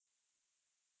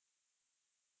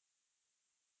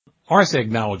RSA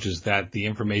acknowledges that the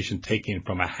information taken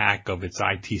from a hack of its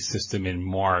IT system in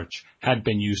March had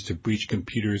been used to breach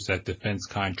computers at defense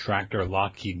contractor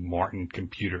Lockheed Martin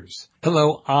Computers.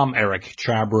 Hello, I'm Eric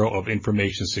Chabrow of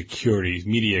Information Security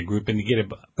Media Group, and to get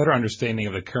a better understanding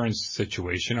of the current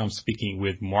situation, I'm speaking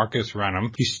with Marcus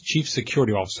Ranum. He's Chief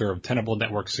Security Officer of Tenable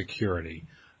Network Security.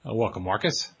 Welcome,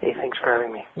 Marcus. Hey, thanks for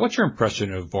having me. What's your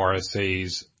impression of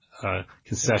RSA's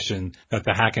concession that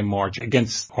the hack in March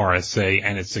against RSA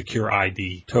and its Secure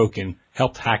ID token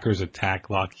helped hackers attack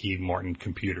Lockheed Martin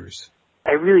Computers?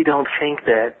 I really don't think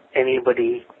that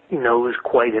anybody knows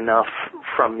quite enough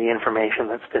from the information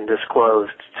that's been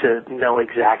disclosed to know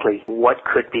exactly what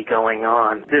could be going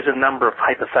on. There's a number of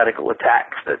hypothetical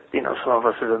attacks that, some of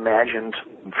us have imagined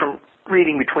from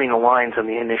reading between the lines on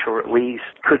the initial release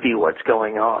could be what's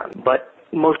going on. But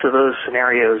most of those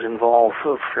scenarios involve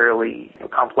a fairly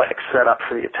complex setup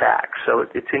for the attack, so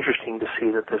it's interesting to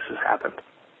see that this has happened.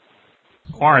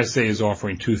 RSA is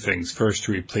offering two things. First,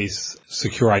 to replace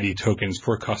Secure ID tokens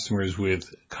for customers with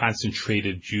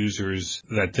concentrated users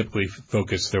that typically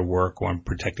focus their work on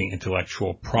protecting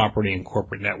intellectual property and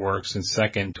corporate networks. And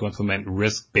second, to implement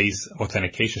risk-based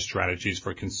authentication strategies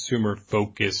for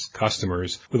consumer-focused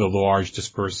customers with a large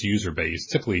dispersed user base,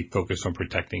 typically focused on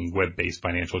protecting web-based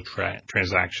financial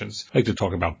transactions. I'd like to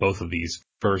talk about both of these.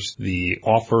 First, the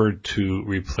offer to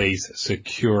replace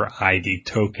Secure ID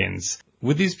tokens.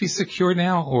 Would these be secure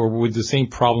now, or would the same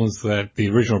problems that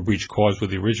the original breach caused with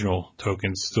the original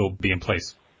tokens still be in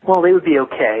place? Well, they would be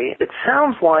okay. It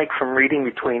sounds like from reading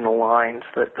between the lines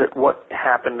that what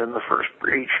happened in the first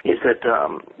breach is that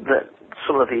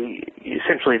some of the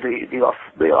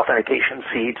authentication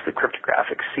seeds, the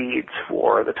cryptographic seeds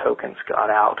for the tokens got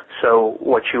out. So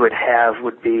what you would have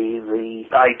would be the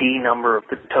ID number of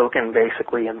the token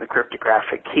basically and the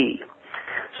cryptographic key.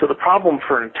 So the problem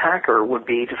for an attacker would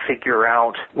be to figure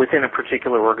out within a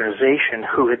particular organization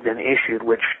who had been issued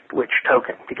which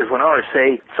token. Because when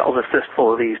RSA sells a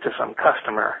fistful of these to some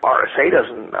customer, RSA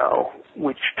doesn't know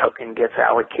which token gets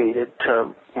allocated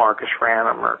to Marcus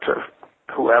Ranum or to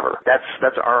whoever.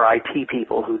 That's our IT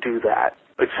people who do that.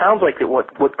 It sounds like that what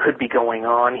could be going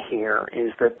on here is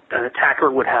that an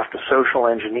attacker would have to social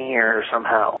engineer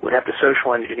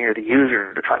the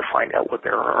user to try to find out what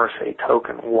their RSA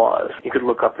token was. You could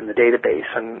look up in the database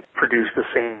and produce the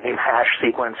same hash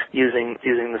sequence using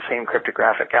the same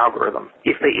cryptographic algorithm.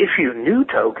 If they issue new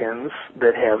tokens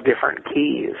that have different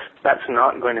keys, that's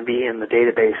not going to be in the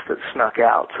database that's snuck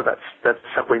out, so that's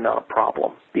simply not a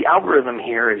problem. The algorithm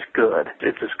here is good.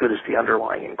 It's as good as the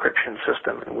underlying encryption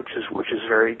system, which is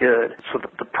very good. So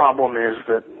the problem is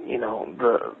that,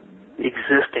 the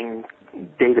existing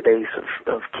database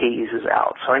of keys is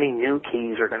out. So any new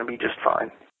keys are going to be just fine.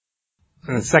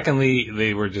 And secondly,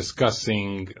 they were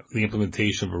discussing the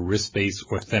implementation of a risk-based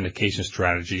authentication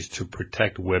strategies to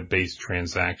protect web-based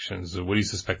transactions. What do you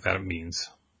suspect that means?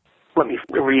 Let me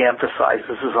reemphasize,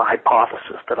 this is a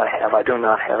hypothesis that I have. I do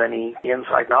not have any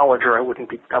inside knowledge, or I wouldn't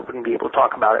be able to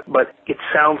talk about it. But it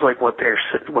sounds like what they're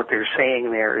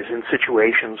saying there is in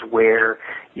situations where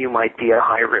you might be a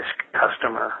high-risk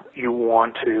customer, you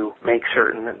want to make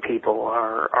certain that people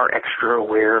are extra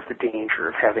aware of the danger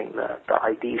of having the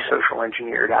ID social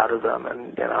engineered out of them,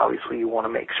 and obviously you want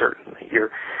to make certain that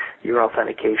your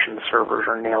authentication servers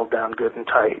are nailed down good and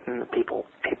tight, and that people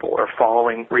are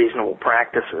following reasonable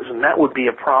practices. And that would be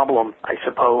a problem, I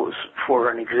suppose, for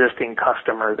an existing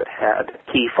customer that had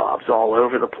key fobs all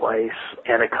over the place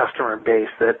and a customer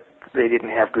base that they didn't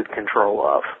have good control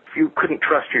of. If you couldn't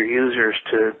trust your users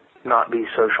to not be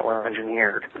social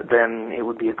engineered, then it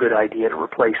would be a good idea to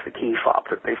replace the key fob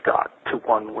that they've got to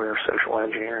one where social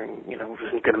engineering,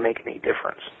 isn't going to make any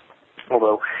difference.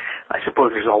 Although, I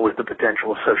suppose there's always the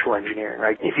potential of social engineering,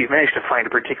 right? If you manage to find a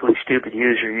particularly stupid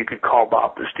user, you could call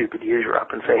Bob the stupid user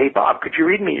up and say, hey, Bob, could you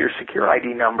read me your secure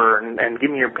ID number and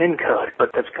give me your PIN code? But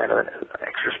that's kind of an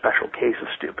extra special case of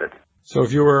stupid. So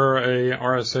if you were a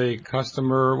RSA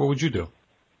customer, what would you do?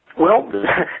 Well,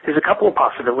 there's a couple of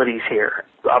possibilities here.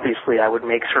 Obviously, I would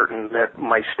make certain that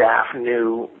my staff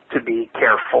knew to be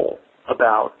careful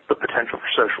about the potential for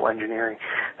social engineering.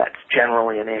 That's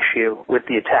generally an issue with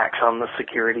the attacks on the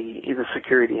security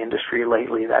industry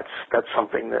lately. That's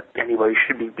something that anybody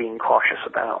should be being cautious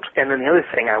about. And then the other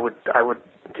thing I would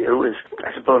do is,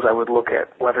 I suppose I would look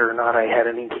at whether or not I had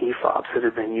any key fobs that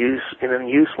had been in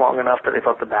use long enough that I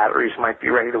thought the batteries might be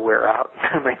ready to wear out.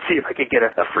 I might see if I could get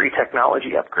a free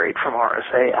technology upgrade from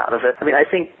RSA out of it. I mean, I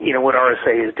think, what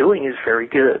RSA is doing is very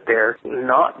good. They're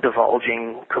not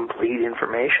divulging complete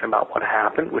information about what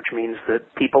happened, which means that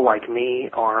people like me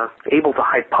are able to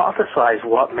hypothesize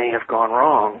what may have gone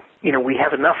wrong. We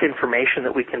have enough information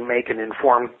that we can make an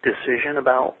informed decision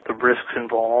about the risks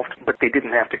involved, but they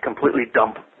didn't have to completely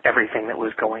dump everything that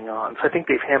was going on. So I think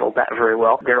they've handled that very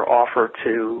well. Their offer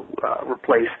to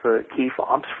replace the key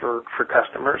fobs for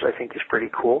customers, I think, is pretty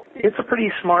cool. It's a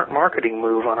pretty smart marketing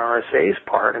move on RSA's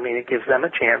part. I mean, it gives them a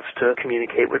chance to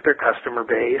communicate with their customer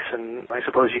base, and I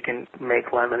suppose you can make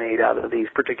lemonade out of these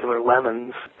particular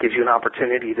lemons. Gives you an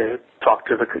opportunity to talk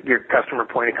to your customer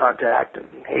point of contact, and,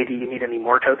 hey, do you need any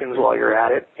more tokens while you're at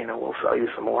it? We'll sell you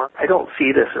some more. I don't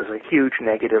see this as a huge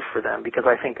negative for them because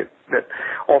I think that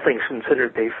all things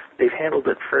considered, they've handled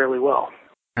it fairly well.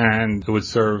 And it would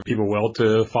serve people well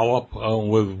to follow up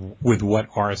with what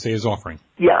RSA is offering.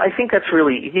 Yeah, I think that's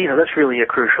really a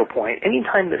crucial point.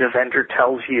 Anytime that a vendor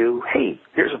tells you, hey,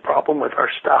 there's a problem with our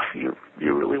stuff, you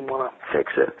really want to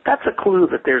fix it, that's a clue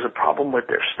that there's a problem with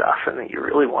their stuff and that you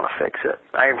really want to fix it.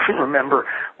 I remember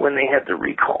when they had the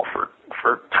recall for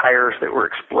tires that were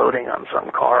exploding on some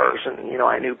cars, and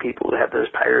I knew people who had those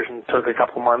tires and took a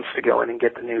couple months to go in and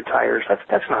get the new tires.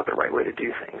 That's not the right way to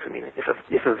do things. I mean,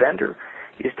 if a vendor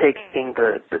is taking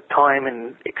the time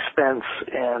and expense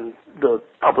and the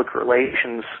public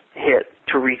relations hit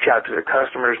to reach out to their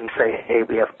customers and say, hey,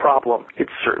 we have a problem,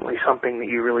 it's certainly something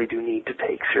that you really do need to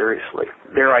take seriously.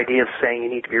 Their idea of saying you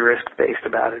need to be risk-based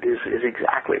about it is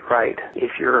exactly right.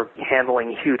 If you're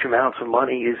handling huge amounts of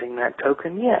money using that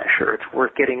token, yeah, sure, it's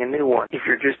worth getting a new one. If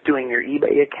you're just doing your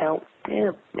eBay account,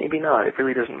 yeah, maybe not. It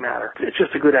really doesn't matter. It's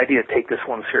just a good idea to take this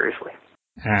one seriously.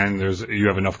 And you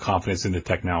have enough confidence in the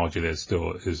technology that it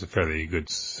still is a fairly good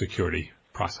security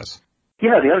process.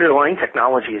 Yeah, the underlying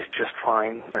technology is just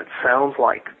fine. It sounds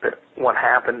like that what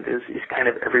happened is kind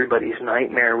of everybody's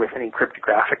nightmare with any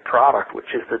cryptographic product,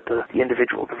 which is that the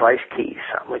individual device keys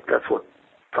sounds like that's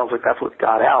what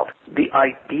got out. The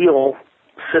ideal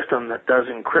system that does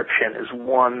encryption is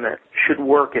one that should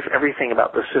work if everything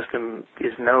about the system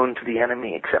is known to the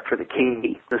enemy except for the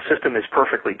key. The system is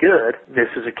perfectly good. This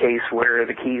is a case where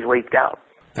the keys leaked out.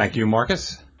 Thank you,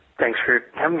 Marcus. Thanks for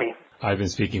having me. I've been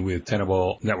speaking with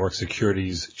Tenable Network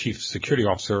Security's Chief Security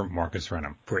Officer, Marcus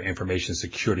Renham. For Information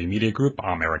Security Media Group,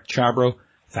 I'm Eric Chabrow.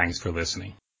 Thanks for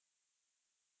listening.